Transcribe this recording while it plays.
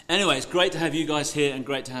Anyway, it's great to have you guys here and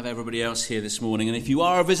great to have everybody else here this morning. And if you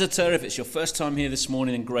are a visitor, if it's your first time here this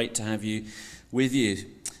morning, then great to have you with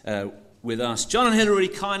us. John and Hillary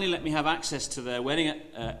kindly let me have access to their wedding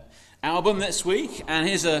album this week. And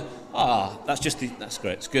here's that's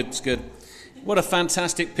great. It's good. What a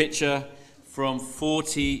fantastic picture from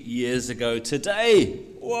 40 years ago today.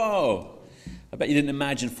 Whoa. I bet you didn't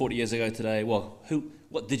imagine 40 years ago today. Well,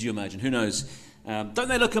 what did you imagine? Who knows? Don't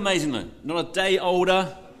they look amazing though? Not a day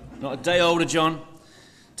older, John.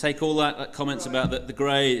 Take all that comments about the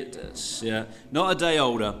grey. Yeah, not a day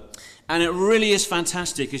older. And it really is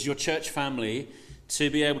fantastic as your church family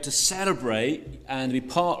to be able to celebrate and be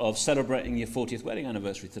part of celebrating your 40th wedding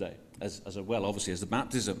anniversary today, as well, obviously, as the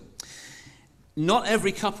baptism. Not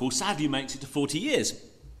every couple, sadly, makes it to 40 years.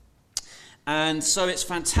 And so it's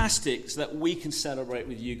fantastic that we can celebrate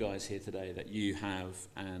with you guys here today, that you have,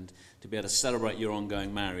 and to be able to celebrate your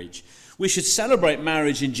ongoing marriage. We should celebrate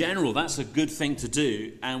marriage in general. That's a good thing to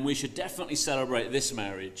do. And we should definitely celebrate this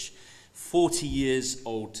marriage. 40 years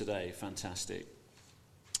old today. Fantastic.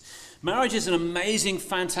 Marriage is an amazing,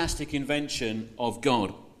 fantastic invention of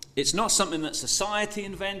God. It's not something that society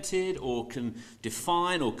invented or can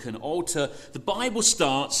define or can alter. The Bible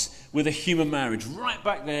starts with a human marriage. Right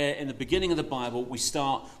back there in the beginning of the Bible, we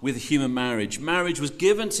start with a human marriage. Marriage was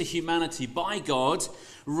given to humanity by God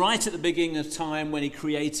right at the beginning of time when he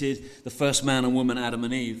created the first man and woman, Adam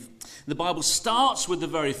and Eve. The Bible starts with the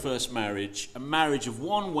very first marriage, a marriage of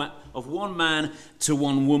one man to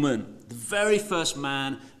one woman. The very first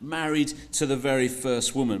man married to the very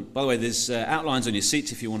first woman. By the way, there's outlines on your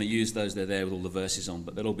seats if you want to use those. They're there with all the verses on,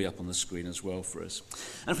 but they'll all be up on the screen as well for us.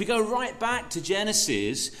 And if we go right back to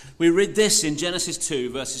Genesis, we read this in Genesis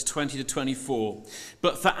 2, verses 20 to 24.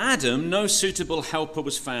 But for Adam, no suitable helper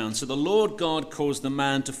was found, so the Lord God caused the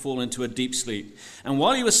man to fall into a deep sleep. And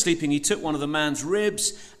while he was sleeping, he took one of the man's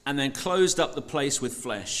ribs and then closed up the place with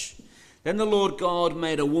flesh. Then the Lord God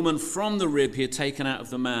made a woman from the rib he had taken out of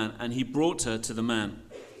the man, and he brought her to the man.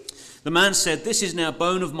 The man said, "This is now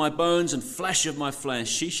bone of my bones and flesh of my flesh.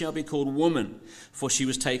 She shall be called woman, for she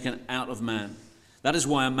was taken out of man. That is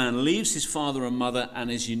why a man leaves his father and mother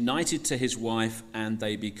and is united to his wife, and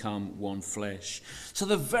they become one flesh." So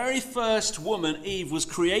the very first woman, Eve, was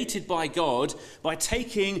created by God by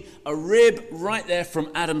taking a rib right there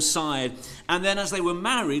from Adam's side. And then as they were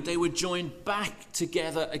married, they were joined back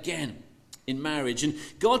together again in marriage. And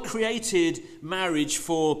God created marriage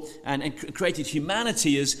and created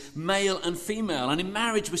humanity as male and female. And in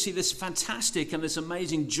marriage we see this fantastic and this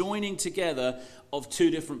amazing joining together of two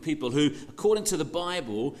different people who, according to the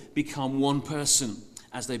Bible, become one person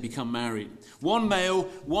as they become married. One male,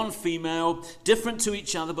 one female, different to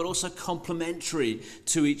each other but also complementary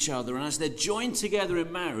to each other. And as they're joined together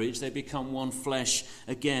in marriage, they become one flesh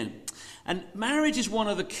again. And marriage is one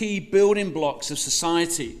of the key building blocks of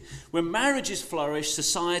society. When marriages flourish,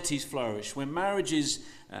 societies flourish. When marriages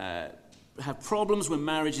have problems, when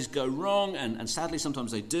marriages go wrong, and sadly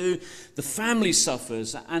sometimes they do, the family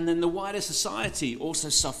suffers, and then the wider society also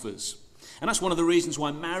suffers. And that's one of the reasons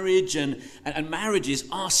why marriage and marriages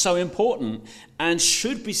are so important and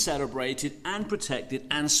should be celebrated and protected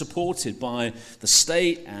and supported by the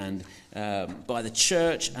state and by the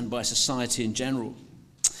church and by society in general.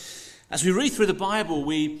 As we read through the Bible,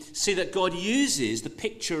 we see that God uses the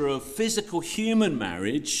picture of physical human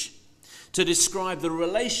marriage to describe the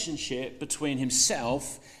relationship between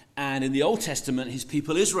himself and, in the Old Testament, his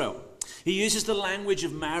people Israel. He uses the language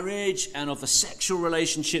of marriage and of the sexual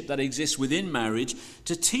relationship that exists within marriage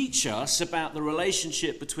to teach us about the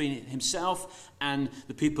relationship between himself and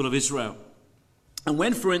the people of Israel. And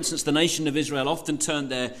when, for instance, the nation of Israel often turned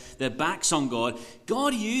their backs on God,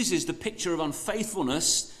 God uses the picture of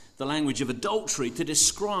unfaithfulness, the language of adultery, to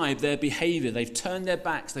describe their behavior. They've turned their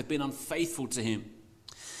backs. They've been unfaithful to him.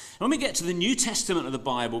 When we get to the New Testament of the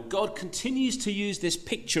Bible, God continues to use this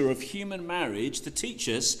picture of human marriage to teach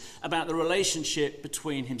us about the relationship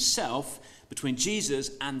between himself, between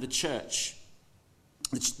Jesus and the church.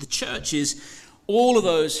 The church is all of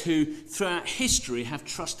those who throughout history have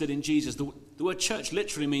trusted in Jesus. The word church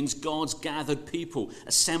literally means God's gathered people,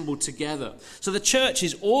 assembled together. So the church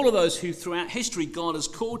is all of those who throughout history God has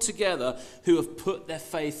called together, who have put their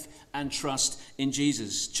faith and trust in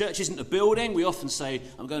Jesus. Church isn't a building. We often say,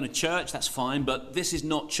 I'm going to church, that's fine, but this is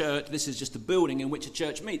not church. This is just a building in which a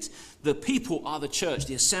church meets. The people are the church,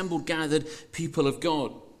 the assembled, gathered people of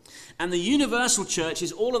God. And the universal church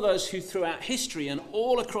is all of those who throughout history and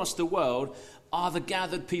all across the world are the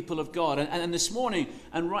gathered people of God. And this morning,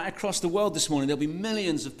 and right across the world this morning, there'll be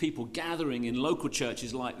millions of people gathering in local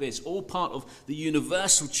churches like this, all part of the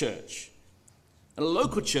universal church. A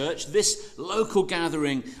local church, this local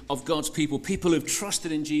gathering of God's people, people who've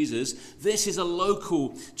trusted in Jesus, this is a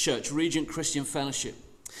local church, Regent Christian Fellowship.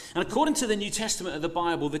 And according to the New Testament of the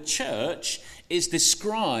Bible, the church is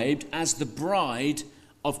described as the bride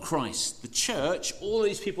of Christ. The church, all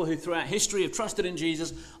these people who throughout history have trusted in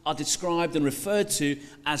Jesus, are described and referred to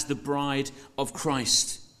as the bride of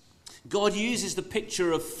Christ. God uses the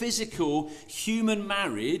picture of physical human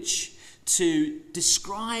marriage to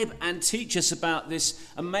describe and teach us about this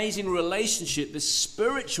amazing relationship, this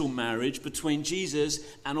spiritual marriage between Jesus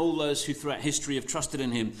and all those who throughout history have trusted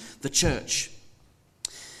in him, the church.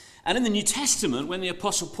 And in the New Testament, when the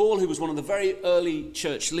Apostle Paul, who was one of the very early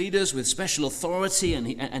church leaders with special authority,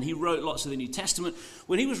 and he wrote lots of the New Testament,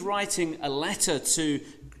 when he was writing a letter to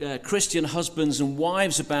Christian husbands and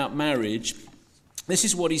wives about marriage, this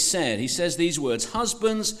is what he said. He says these words,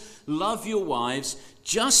 "Husbands, love your wives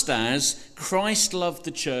just as Christ loved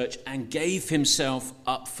the church and gave himself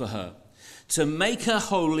up for her, to make her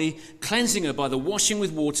holy, cleansing her by the washing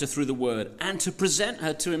with water through the word, and to present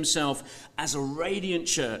her to himself as a radiant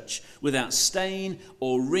church, without stain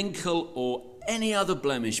or wrinkle or any other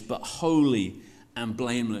blemish, but holy and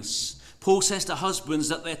blameless." Paul says to husbands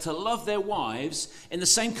that they're to love their wives in the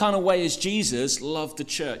same kind of way as Jesus loved the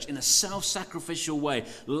church, in a self-sacrificial way,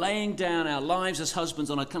 laying down our lives as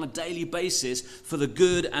husbands on a kind of daily basis for the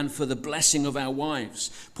good and for the blessing of our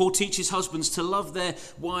wives. Paul teaches husbands to love their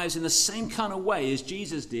wives in the same kind of way as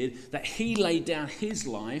Jesus did, that he laid down his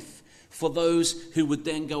life for those who would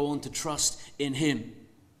then go on to trust in him.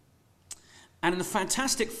 And in the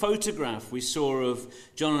fantastic photograph we saw of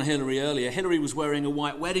John and Hillary earlier, Hillary was wearing a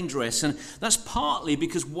white wedding dress, and that's partly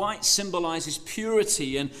because white symbolizes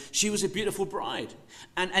purity, and she was a beautiful bride.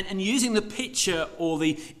 And using the picture or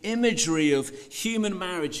the imagery of human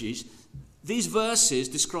marriages, these verses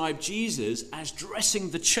describe Jesus as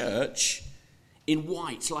dressing the church in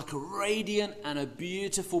white, like a radiant and a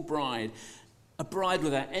beautiful bride. A bride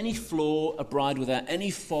without any flaw, a bride without any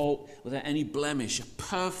fault, without any blemish, a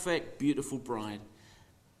perfect, beautiful bride.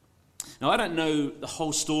 Now, I don't know the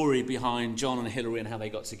whole story behind John and Hillary and how they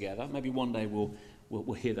got together. Maybe one day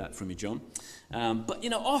we'll hear that from you, John. But,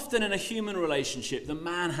 often in a human relationship, the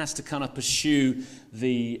man has to kind of pursue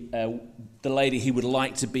the lady he would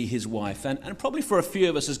like to be his wife. And probably for a few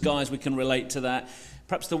of us as guys, we can relate to that.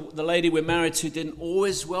 Perhaps the lady we're married to didn't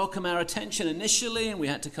always welcome our attention initially, and we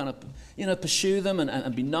had to kind of, pursue them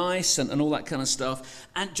and be nice and all that kind of stuff.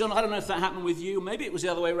 And John, I don't know if that happened with you. Maybe it was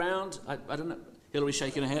the other way around. I don't know. Hillary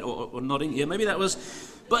shaking her head or nodding. Yeah, maybe that was.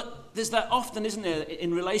 But there's that often, isn't there,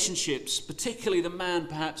 in relationships, particularly the man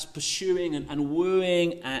perhaps pursuing and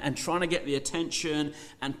wooing and trying to get the attention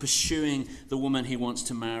and pursuing the woman he wants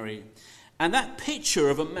to marry. And that picture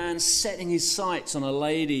of a man setting his sights on a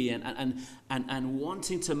lady and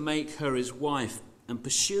wanting to make her his wife and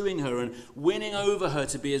pursuing her and winning over her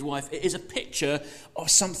to be his wife, it is a picture of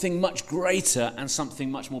something much greater and something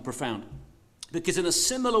much more profound. Because in a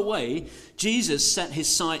similar way, Jesus set his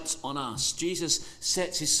sights on us. Jesus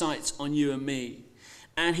sets his sights on you and me.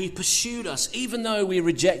 And he pursued us, even though we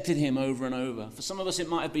rejected him over and over. For some of us, it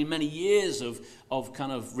might have been many years of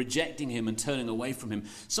kind of rejecting him and turning away from him.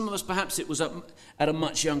 Some of us, perhaps it was at a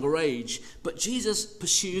much younger age. But Jesus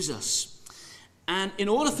pursues us. And in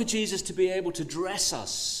order for Jesus to be able to dress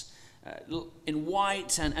us in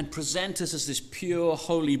white and present us as this pure,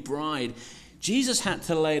 holy bride, Jesus had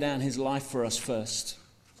to lay down his life for us first.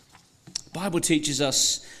 The Bible teaches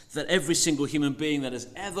us that every single human being that has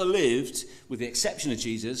ever lived, with the exception of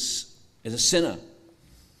Jesus, is a sinner.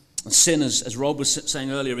 And sin, as Rob was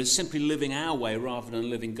saying earlier, is simply living our way rather than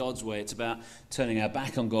living God's way. It's about turning our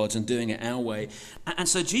back on God's and doing it our way. And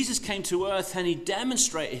so Jesus came to earth and he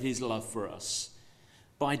demonstrated his love for us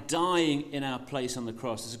by dying in our place on the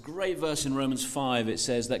cross. There's a great verse in Romans 5. It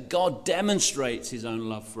says that God demonstrates his own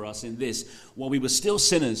love for us in this: while we were still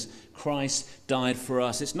sinners, Christ died for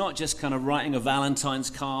us. It's not just kind of writing a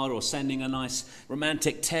Valentine's card or sending a nice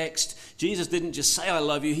romantic text. Jesus didn't just say, "I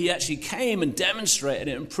love you." He actually came and demonstrated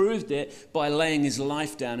it and proved it by laying his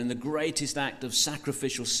life down in the greatest act of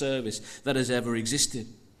sacrificial service that has ever existed.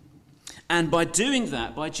 And by doing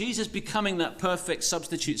that, by Jesus becoming that perfect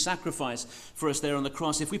substitute sacrifice for us there on the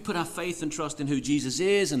cross, if we put our faith and trust in who Jesus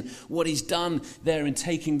is and what he's done there in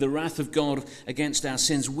taking the wrath of God against our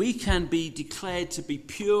sins, we can be declared to be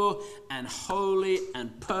pure and holy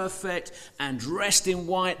and perfect and dressed in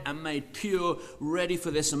white and made pure, ready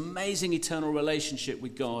for this amazing eternal relationship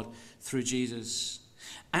with God through Jesus.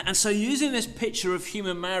 And so using this picture of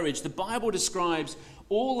human marriage, the Bible describes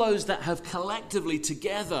all those that have collectively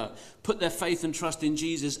together put their faith and trust in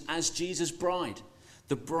Jesus as Jesus' bride,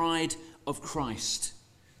 the bride of Christ.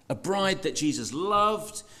 A bride that Jesus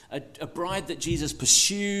loved, a bride that Jesus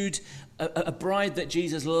pursued, a bride that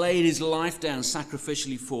Jesus laid his life down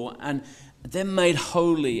sacrificially for, and then made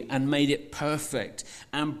holy and made it perfect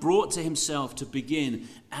and brought to himself to begin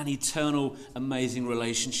an eternal, amazing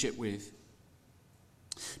relationship with.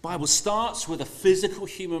 The Bible starts with a physical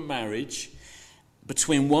human marriage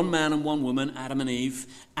between one man and one woman, Adam and Eve,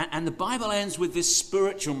 and the Bible ends with this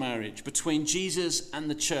spiritual marriage between Jesus and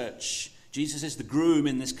the church. Jesus is the groom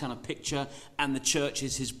in this kind of picture, and the church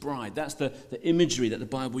is his bride. That's the imagery that the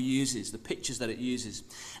Bible uses, the pictures that it uses.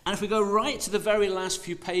 And if we go right to the very last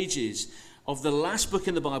few pages of the last book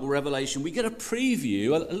in the Bible, Revelation, we get a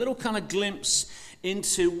preview, a little kind of glimpse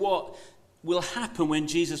into what will happen when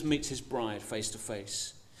Jesus meets his bride face to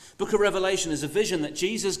face. Book of Revelation is a vision that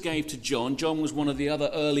Jesus gave to John. John was one of the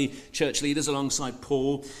other early church leaders alongside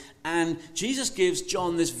Paul. And Jesus gives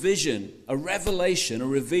John this vision, a revelation, a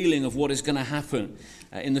revealing of what is going to happen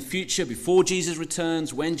in the future, before Jesus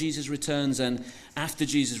returns, when Jesus returns, and after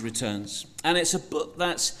Jesus returns. And it's a book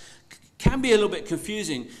that can be a little bit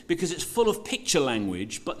confusing because it's full of picture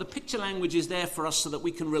language, but the picture language is there for us so that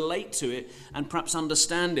we can relate to it and perhaps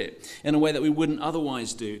understand it in a way that we wouldn't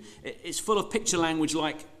otherwise do. It's full of picture language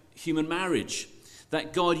like human marriage,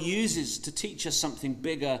 that God uses to teach us something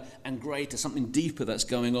bigger and greater, something deeper that's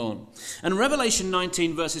going on. And Revelation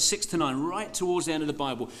 19 verses 6 to 9, right towards the end of the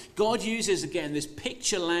Bible, God uses again this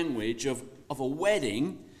picture language of a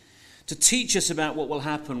wedding to teach us about what will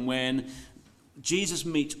happen when Jesus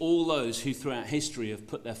meets all those who throughout history have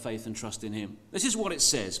put their faith and trust in him. This is what it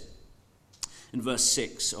says in verse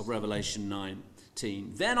 6 of Revelation 19.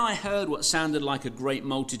 Then I heard what sounded like a great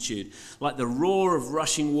multitude, like the roar of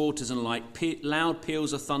rushing waters and like loud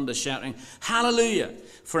peals of thunder, shouting, "Hallelujah,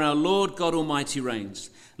 for our Lord God Almighty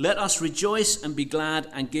reigns. Let us rejoice and be glad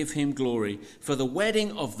and give him glory. For the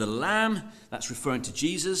wedding of the Lamb," that's referring to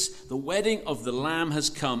Jesus, "the wedding of the Lamb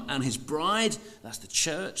has come, and his bride," that's the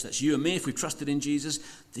church, that's you and me if we've trusted in Jesus,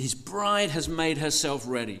 "his bride has made herself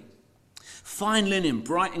ready. Fine linen,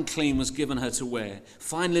 bright and clean, was given her to wear."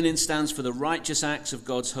 Fine linen stands for the righteous acts of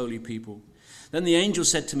God's holy people. Then the angel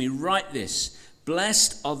said to me, "Write this,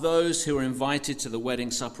 blessed are those who are invited to the wedding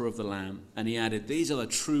supper of the Lamb." And he added, "These are the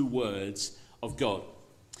true words of God."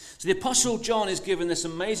 So the Apostle John is given this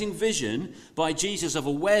amazing vision by Jesus of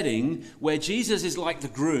a wedding where Jesus is like the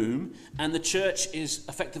groom and the church is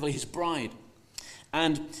effectively his bride.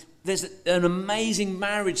 And there's an amazing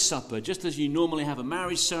marriage supper. Just as you normally have a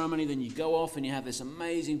marriage ceremony, then you go off and you have this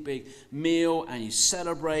amazing big meal and you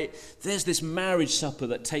celebrate. There's this marriage supper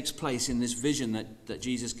that takes place in this vision that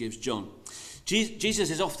Jesus gives John. Jesus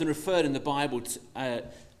is often referred in the Bible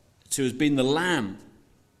to as being the Lamb.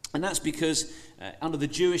 And that's because under the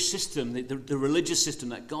Jewish system, the religious system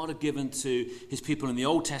that God had given to his people in the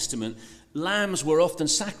Old Testament, lambs were often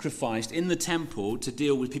sacrificed in the temple to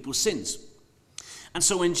deal with people's sins. And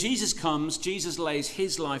so when Jesus comes, Jesus lays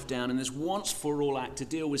his life down in this once-for-all act to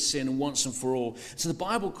deal with sin once and for all. So the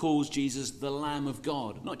Bible calls Jesus the Lamb of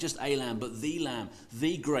God. Not just a lamb, but the Lamb,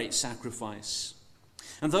 the great sacrifice.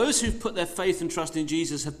 And those who've put their faith and trust in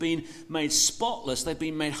Jesus have been made spotless. They've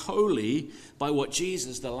been made holy by what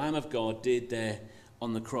Jesus, the Lamb of God, did there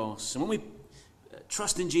on the cross. And when we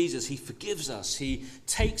trust in Jesus, he forgives us. He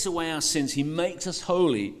takes away our sins. He makes us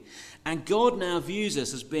holy. And God now views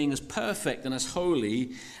us as being as perfect and as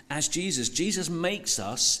holy as Jesus. Jesus makes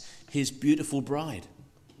us his beautiful bride.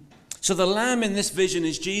 So the Lamb in this vision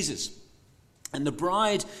is Jesus. And the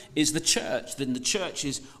bride is the church. Then the church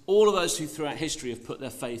is all of those who throughout history have put their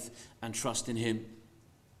faith and trust in him.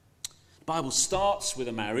 The Bible starts with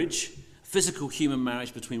a marriage, a physical human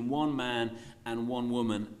marriage between one man and one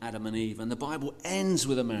woman, Adam and Eve. And the Bible ends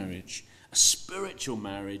with a marriage, a spiritual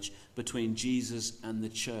marriage between Jesus and the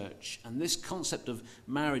church. And this concept of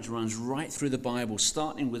marriage runs right through the Bible,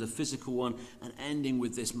 starting with a physical one and ending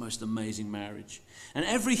with this most amazing marriage. And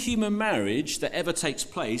every human marriage that ever takes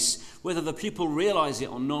place, whether the people realize it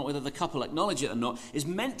or not, whether the couple acknowledge it or not, is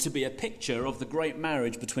meant to be a picture of the great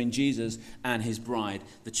marriage between Jesus and his bride,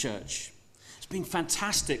 the church. It's been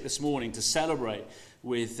fantastic this morning to celebrate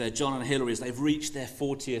with John and Hillary as they've reached their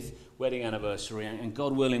 40th wedding anniversary, and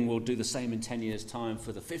God willing we'll do the same in 10 years' time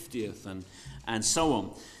for the 50th and so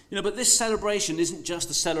on. But this celebration isn't just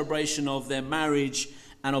a celebration of their marriage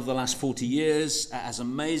and of the last 40 years, as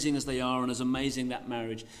amazing as they are and as amazing that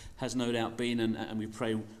marriage has no doubt been and we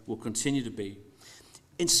pray will continue to be.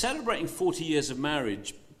 In celebrating 40 years of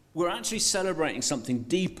marriage, we're actually celebrating something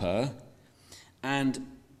deeper and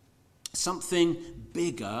something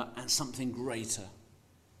bigger and something greater.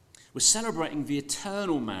 We're celebrating the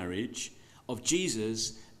eternal marriage of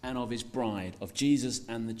Jesus and of his bride, of Jesus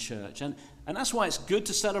and the church. And And that's why it's good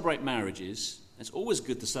to celebrate marriages. It's always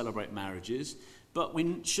good to celebrate marriages, but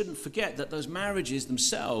we shouldn't forget that those marriages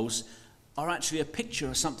themselves are actually a picture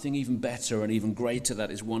of something even better and even greater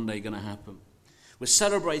that is one day going to happen. We're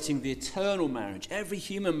celebrating the eternal marriage. Every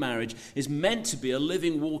human marriage is meant to be a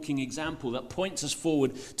living, walking example that points us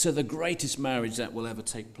forward to the greatest marriage that will ever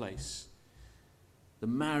take place. The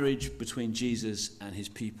marriage between Jesus and his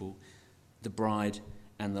people, the bride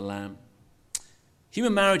and the Lamb.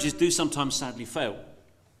 Human marriages do sometimes sadly fail.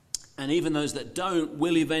 And even those that don't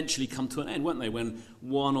will eventually come to an end, won't they? When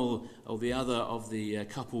one or the other of the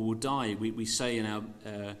couple will die, we say in our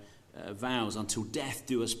vows, until death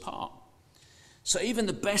do us part. So even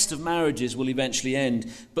the best of marriages will eventually end.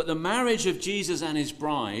 But the marriage of Jesus and his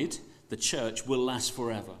bride, the church, will last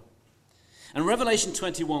forever. And Revelation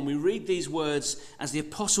 21, we read these words as the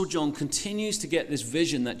Apostle John continues to get this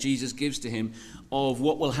vision that Jesus gives to him of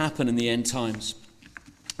what will happen in the end times.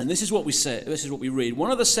 And this is what we say, this is what we read. One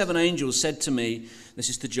of the 7 angels said to me, this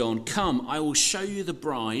is to John, "Come, I will show you the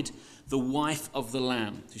bride, the wife of the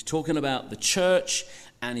Lamb." He's talking about the church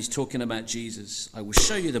and he's talking about Jesus. "I will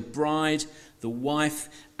show you the bride, the wife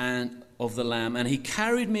of the Lamb." And he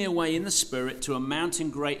carried me away in the Spirit to a mountain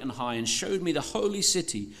great and high and showed me the holy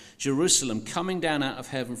city, Jerusalem, coming down out of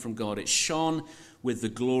heaven from God. It shone with the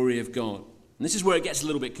glory of God. And this is where it gets a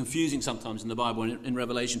little bit confusing sometimes in the Bible and in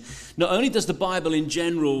Revelation. Not only does the Bible in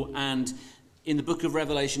general and in the book of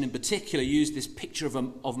Revelation in particular use this picture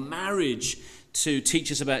of marriage to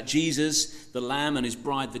teach us about Jesus, the Lamb, and his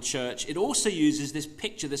bride, the church, it also uses this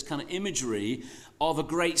picture, this kind of imagery of a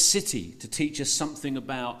great city to teach us something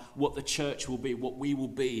about what the church will be, what we will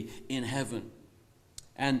be in heaven.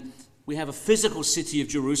 And we have a physical city of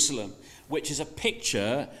Jerusalem, which is a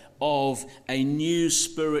picture of a new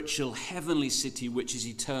spiritual heavenly city which is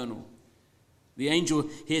eternal. The angel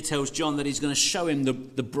here tells John that he's going to show him the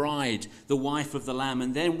bride, the wife of the Lamb,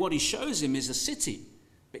 and then what he shows him is a city.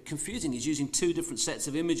 A bit confusing, he's using 2 different sets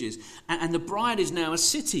of images. And the bride is now a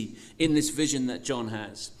city in this vision that John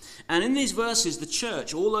has. And in these verses, the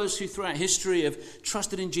church, all those who throughout history have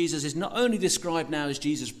trusted in Jesus, is not only described now as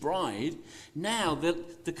Jesus' bride, now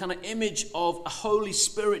the kind of image of a holy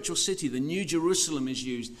spiritual city, the New Jerusalem, is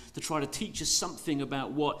used to try to teach us something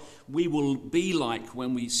about what we will be like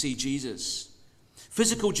when we see Jesus.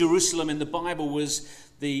 Physical Jerusalem in the Bible was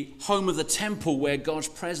the home of the temple where God's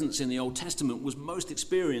presence in the Old Testament was most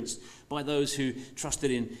experienced by those who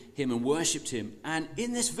trusted in him and worshipped him. And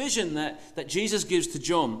in this vision that Jesus gives to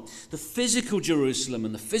John, the physical Jerusalem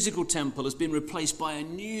and the physical temple has been replaced by a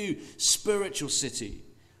new spiritual city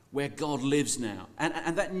where God lives now.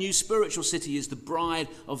 And that new spiritual city is the bride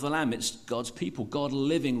of the Lamb. It's God's people, God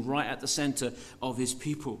living right at the center of his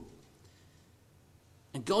people.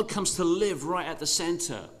 And God comes to live right at the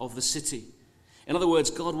center of the city. In other words,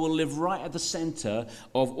 God will live right at the center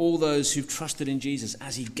of all those who've trusted in Jesus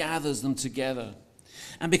as he gathers them together.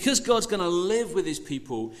 And because God's going to live with his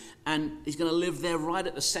people and he's going to live there right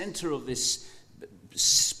at the center of this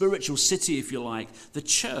spiritual city, if you like, the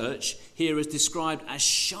church here is described as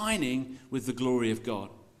shining with the glory of God.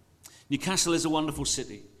 Newcastle is a wonderful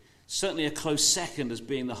city, certainly a close second as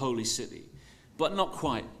being the holy city, but not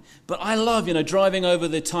quite. But I love, driving over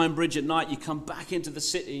the Tyne Bridge at night. You come back into the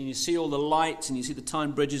city and you see all the lights and you see the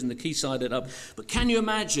Tyne Bridges and the quayside up. But can you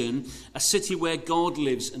imagine a city where God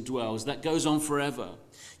lives and dwells that goes on forever?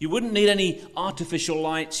 You wouldn't need any artificial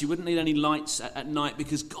lights. You wouldn't need any lights at night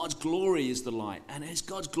because God's glory is the light. And it's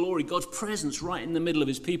God's glory, God's presence right in the middle of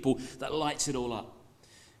his people that lights it all up.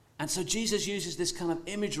 And so Jesus uses this kind of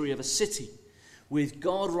imagery of a city with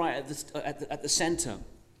God right at the center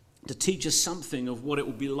to teach us something of what it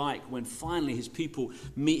will be like when finally his people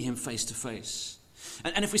meet him face to face.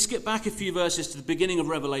 And if we skip back a few verses to the beginning of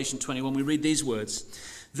Revelation 21, we read these words.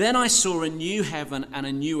 "Then I saw a new heaven and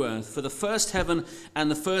a new earth, for the first heaven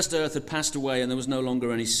and the first earth had passed away, and there was no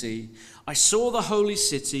longer any sea. I saw the holy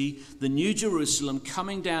city, the new Jerusalem,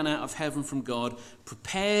 coming down out of heaven from God,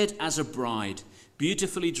 prepared as a bride,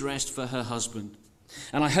 beautifully dressed for her husband.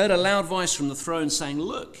 And I heard a loud voice from the throne saying,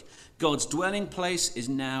 'Look, God's dwelling place is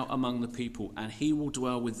now among the people, and he will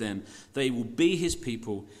dwell with them. They will be his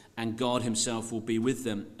people, and God himself will be with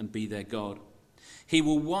them and be their God. He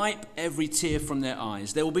will wipe every tear from their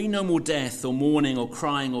eyes. There will be no more death or mourning or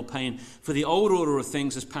crying or pain, for the old order of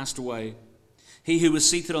things has passed away.' He who was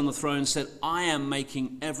seated on the throne said, 'I am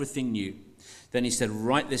making everything new.' Then he said,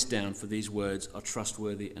 'Write this down, for these words are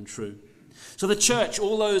trustworthy and true.'" So the church,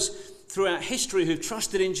 all those throughout history who've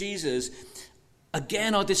trusted in Jesus,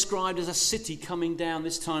 again are described as a city coming down,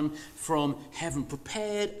 this time from heaven,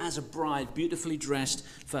 prepared as a bride, beautifully dressed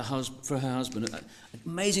for her husband.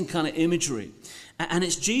 Amazing kind of imagery. And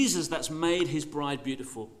it's Jesus that's made his bride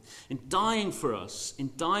beautiful. In dying for us,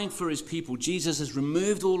 in dying for his people, Jesus has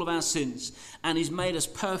removed all of our sins, and he's made us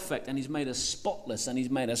perfect, and he's made us spotless, and he's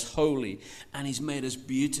made us holy, and he's made us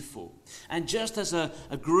beautiful. And just as a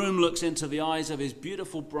groom looks into the eyes of his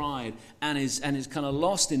beautiful bride and is kind of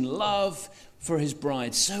lost in love for his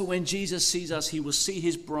bride, so when Jesus sees us, he will see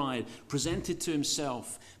his bride presented to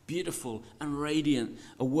himself, beautiful and radiant,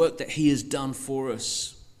 a work that he has done for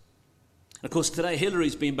us. And of course, today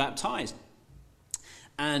Hillary's been baptized.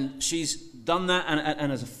 And she's done that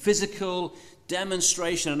and as a physical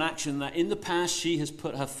demonstration and action that in the past she has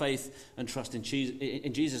put her faith and trust in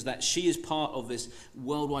Jesus, that she is part of this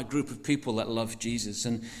worldwide group of people that love Jesus.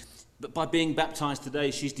 But by being baptized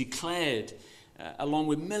today, she's declared, along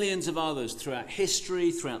with millions of others throughout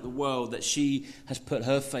history, throughout the world, that she has put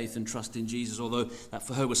her faith and trust in Jesus, although that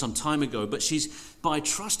for her was some time ago. But she's, by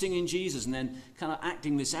trusting in Jesus and then kind of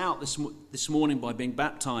acting this out this morning by being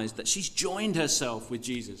baptized, that she's joined herself with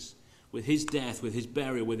Jesus, with his death, with his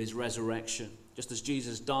burial, with his resurrection. Just as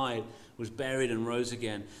Jesus died, was buried and rose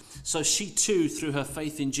again. So she too, through her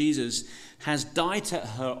faith in Jesus, has died to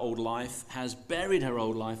her old life, has buried her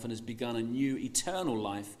old life, and has begun a new eternal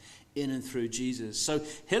life in and through Jesus. So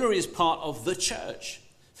Hillary is part of the church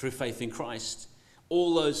through faith in Christ.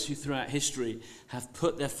 All those who throughout history have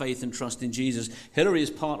put their faith and trust in Jesus. Hillary is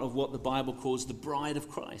part of what the Bible calls the bride of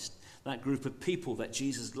Christ, that group of people that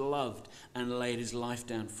Jesus loved and laid his life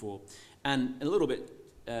down for. And in a little bit,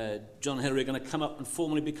 John and Hillary are going to come up and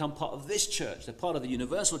formally become part of this church. They're part of the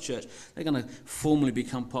universal church. They're going to formally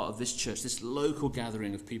become part of this church, this local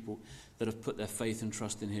gathering of people that have put their faith and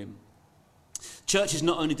trust in him. Church is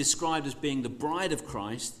not only described as being the bride of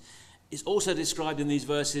Christ, it's also described in these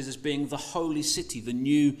verses as being the holy city, the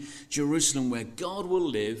new Jerusalem, where God will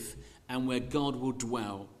live and where God will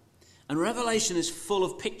dwell. And Revelation is full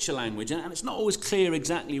of picture language, and it's not always clear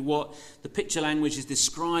exactly what the picture language is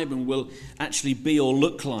described and will actually be or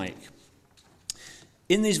look like.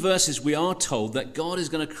 In these verses, we are told that God is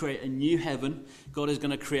going to create a new heaven, God is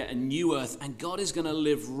going to create a new earth, and God is going to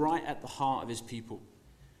live right at the heart of his people.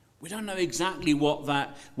 We don't know exactly what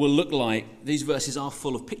that will look like. These verses are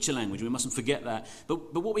full of picture language. We mustn't forget that.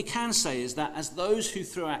 But what we can say is that as those who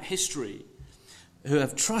throughout history, who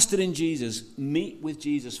have trusted in Jesus, meet with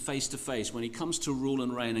Jesus face to face when he comes to rule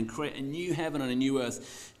and reign and create a new heaven and a new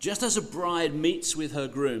earth, just as a bride meets with her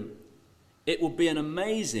groom, it will be an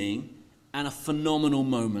amazing and a phenomenal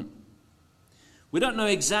moment. We don't know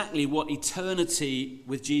exactly what eternity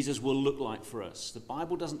with Jesus will look like for us. The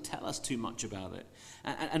Bible doesn't tell us too much about it.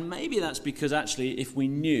 And maybe that's because actually if we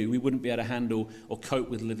knew, we wouldn't be able to handle or cope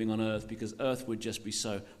with living on earth, because earth would just be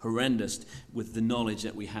so horrendous with the knowledge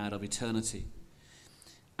that we had of eternity.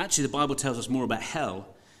 Actually, the Bible tells us more about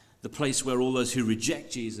hell, the place where all those who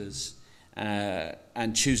reject Jesus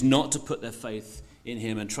and choose not to put their faith in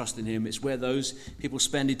him and trust in him, it's where those people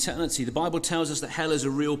spend eternity. The Bible tells us that hell is a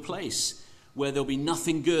real place where there'll be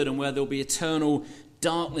nothing good and where there'll be eternal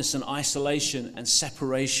darkness and isolation and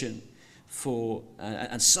separation for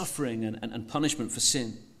and suffering and punishment for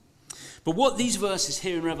sin. But what these verses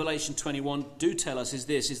here in Revelation 21 do tell us is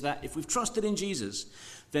this, is that if we've trusted in Jesus,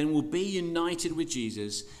 then we'll be united with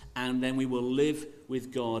Jesus, and then we will live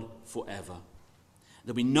with God forever.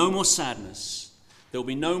 There'll be no more sadness. There'll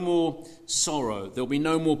be no more sorrow. There'll be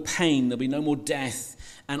no more pain. There'll be no more death.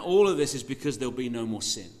 And all of this is because there'll be no more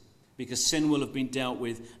sin, because sin will have been dealt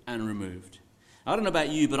with and removed. I don't know about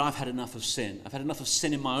you, but I've had enough of sin. I've had enough of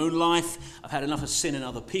sin in my own life. I've had enough of sin in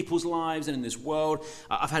other people's lives and in this world.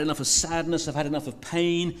 I've had enough of sadness. I've had enough of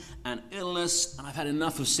pain and illness. And I've had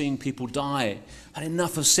enough of seeing people die. I've had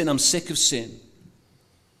enough of sin. I'm sick of sin.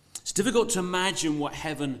 It's difficult to imagine what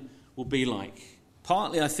heaven will be like.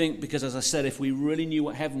 Partly, I think, because, as I said, if we really knew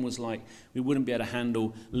what heaven was like, we wouldn't be able to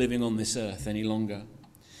handle living on this earth any longer.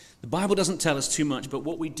 The Bible doesn't tell us too much, but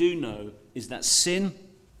what we do know is that sin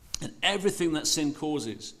and everything that sin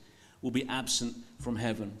causes will be absent from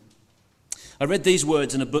heaven. I read these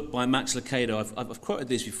words in a book by Max Lucado. I've quoted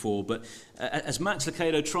these before, but as Max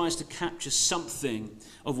Lucado tries to capture something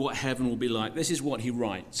of what heaven will be like, this is what he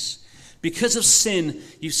writes. Because of sin,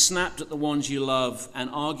 you've snapped at the ones you love and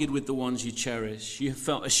argued with the ones you cherish. You have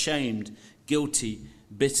felt ashamed, guilty,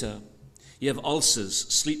 bitter. You have ulcers,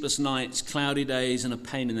 sleepless nights, cloudy days, and a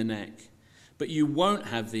pain in the neck. But you won't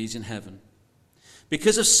have these in heaven.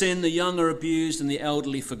 Because of sin, the young are abused and the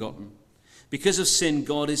elderly forgotten. Because of sin,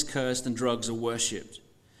 God is cursed and drugs are worshipped.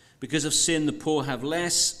 Because of sin, the poor have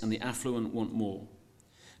less and the affluent want more.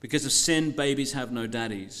 Because of sin, babies have no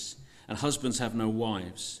daddies, and husbands have no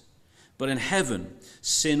wives. But in heaven,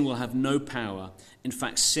 sin will have no power. In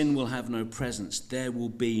fact, sin will have no presence. There will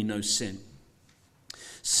be no sin.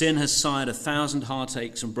 Sin has sired 1,000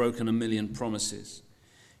 heartaches and broken 1,000,000 promises.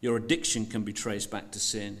 Your addiction can be traced back to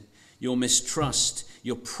sin. Your mistrust,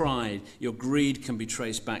 your pride, your greed can be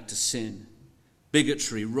traced back to sin.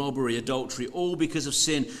 Bigotry, robbery, adultery, all because of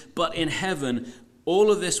sin. But in heaven,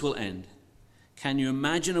 all of this will end. Can you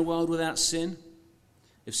imagine a world without sin?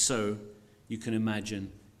 If so, you can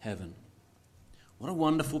imagine heaven. What a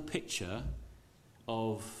wonderful picture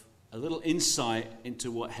of a little insight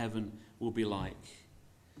into what heaven will be like.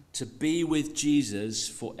 To be with Jesus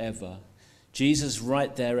forever. Jesus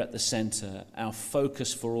right there at the center, our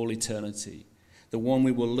focus for all eternity. The one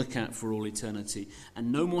we will look at for all eternity.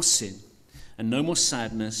 And no more sin, and no more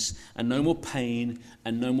sadness, and no more pain,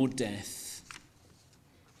 and no more death.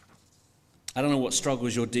 I don't know what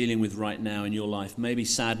struggles you're dealing with right now in your life. Maybe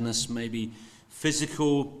sadness, maybe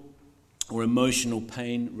physical or emotional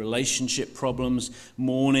pain, relationship problems,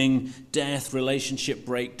 mourning, death, relationship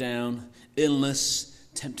breakdown, illness,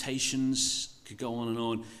 temptations, could go on and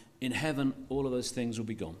on. In heaven, all of those things will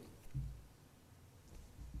be gone.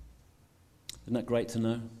 Isn't that great to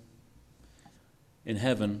know? In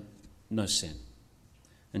heaven, no sin.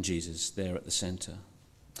 And Jesus there at the center.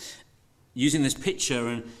 Using this picture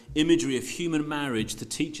and imagery of human marriage to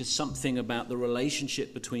teach us something about the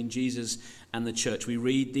relationship between Jesus and the church, we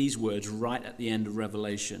read these words right at the end of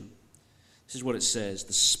Revelation. This is what it says.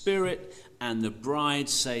 The Spirit and the bride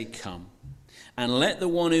say, come. And let the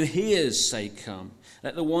one who hears say, come.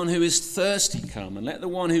 Let the one who is thirsty come. And let the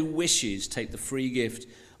one who wishes take the free gift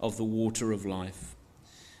of the water of life.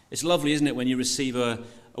 It's lovely, isn't it, when you receive a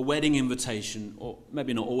wedding invitation, or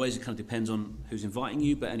maybe not always, it kind of depends on who's inviting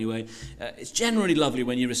you, but anyway, it's generally lovely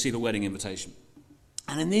when you receive a wedding invitation.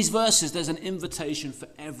 And in these verses, there's an invitation for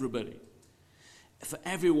everybody, for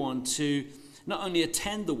everyone to not only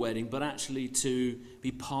attend the wedding, but actually to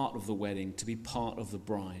be part of the wedding, to be part of the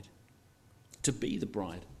bride, to be the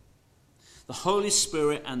bride. The Holy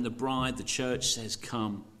Spirit and the bride, the church says,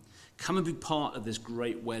 come. Come and be part of this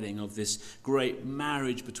great wedding, of this great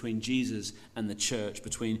marriage between Jesus and the church,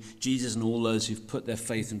 between Jesus and all those who've put their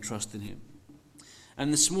faith and trust in him.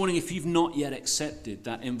 And this morning, if you've not yet accepted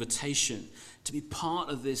that invitation to be part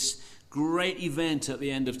of this great event at the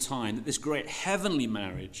end of time, this great heavenly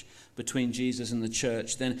marriage between Jesus and the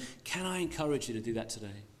church, then can I encourage you to do that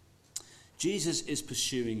today? Jesus is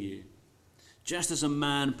pursuing you, just as a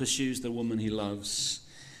man pursues the woman he loves,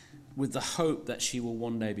 with the hope that she will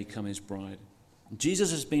one day become his bride. Jesus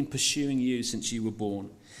has been pursuing you since you were born.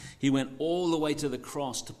 He went all the way to the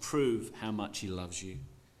cross to prove how much he loves you.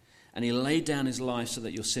 And he laid down his life so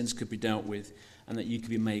that your sins could be dealt with and that you could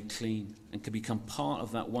be made clean and could become part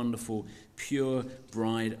of that wonderful, pure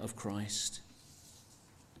bride of Christ.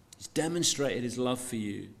 He's demonstrated his love for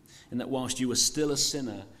you in that whilst you were still a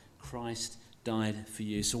sinner, Christ died for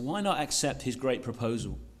you. So why not accept his great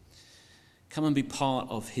proposal? Come and be part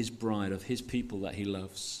of his bride, of his people that he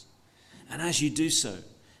loves. And as you do so,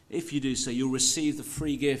 if you do so, you'll receive the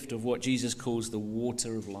free gift of what Jesus calls the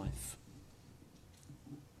water of life.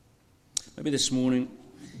 Maybe this morning,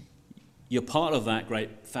 you're part of that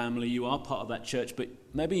great family, you are part of that church, but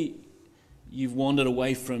maybe you've wandered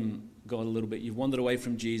away from God a little bit. You've wandered away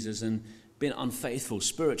from Jesus and been unfaithful,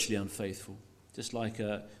 spiritually unfaithful. Just like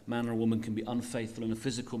a man or a woman can be unfaithful in a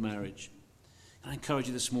physical marriage. And I encourage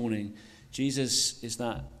you this morning, Jesus is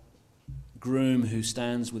that groom who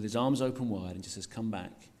stands with his arms open wide and just says, come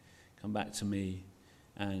back to me,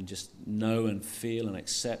 and just know and feel and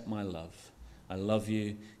accept my love. I love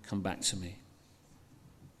you, come back to me.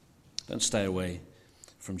 Don't stay away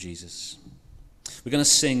from Jesus. We're going to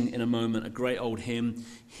sing in a moment a great old hymn,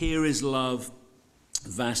 Here is Love,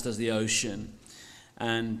 Vast as the Ocean.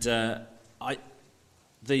 And the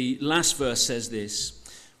last verse says this,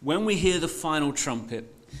 when we hear the final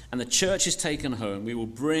trumpet, and the church is taken home, we will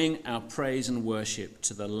bring our praise and worship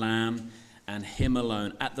to the Lamb and him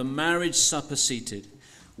alone. At the marriage supper seated,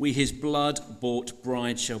 we his blood-bought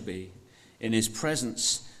bride shall be. In his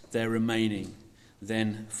presence there remaining,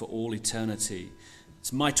 then for all eternity.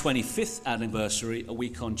 It's my 25th anniversary, a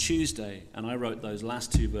week on Tuesday, and I wrote those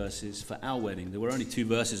last two verses for our wedding. There were only 2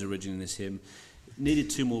 verses originally in this hymn. It needed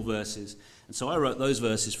 2 more verses. And so I wrote those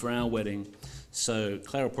verses for our wedding. So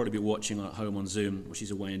Claire will probably be watching at home on Zoom, which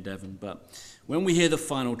is away in Devon. But when we hear the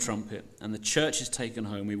final trumpet and the church is taken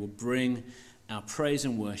home, we will bring our praise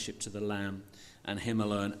and worship to the Lamb and him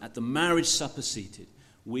alone. At the marriage supper seated,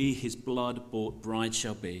 we his blood-bought bride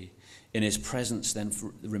shall be. In his presence then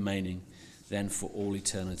remaining, then for all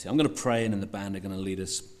eternity. I'm going to pray, and then the band are going to lead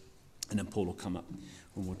us, and then Paul will come up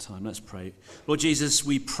one more time. Let's pray. Lord Jesus,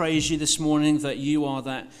 we praise you this morning that you are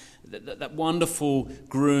that wonderful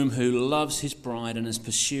groom who loves his bride and has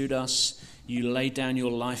pursued us. You laid down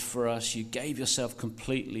your life for us. You gave yourself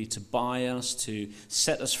completely to buy us, to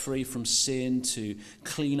set us free from sin, to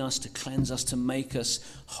clean us, to cleanse us, to make us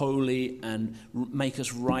holy and make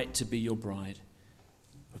us right to be your bride.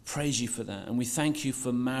 We praise you for that. And we thank you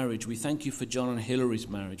for marriage. We thank you for John and Hillary's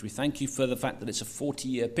marriage. We thank you for the fact that it's a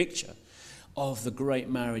 40-year picture of the great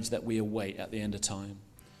marriage that we await at the end of time.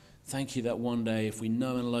 Thank you that one day, if we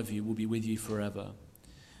know and love you, we'll be with you forever.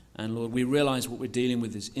 And Lord, we realize what we're dealing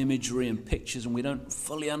with is imagery and pictures, and we don't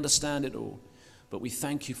fully understand it all. But we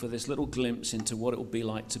thank you for this little glimpse into what it will be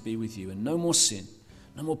like to be with you. And no more sin,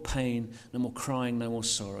 no more pain, no more crying, no more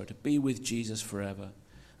sorrow, to be with Jesus forever.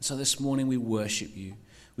 And so this morning we worship you.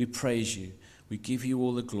 We praise you. We give you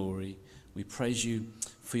all the glory. We praise you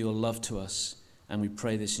for your love to us. And we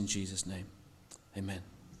pray this in Jesus' name. Amen.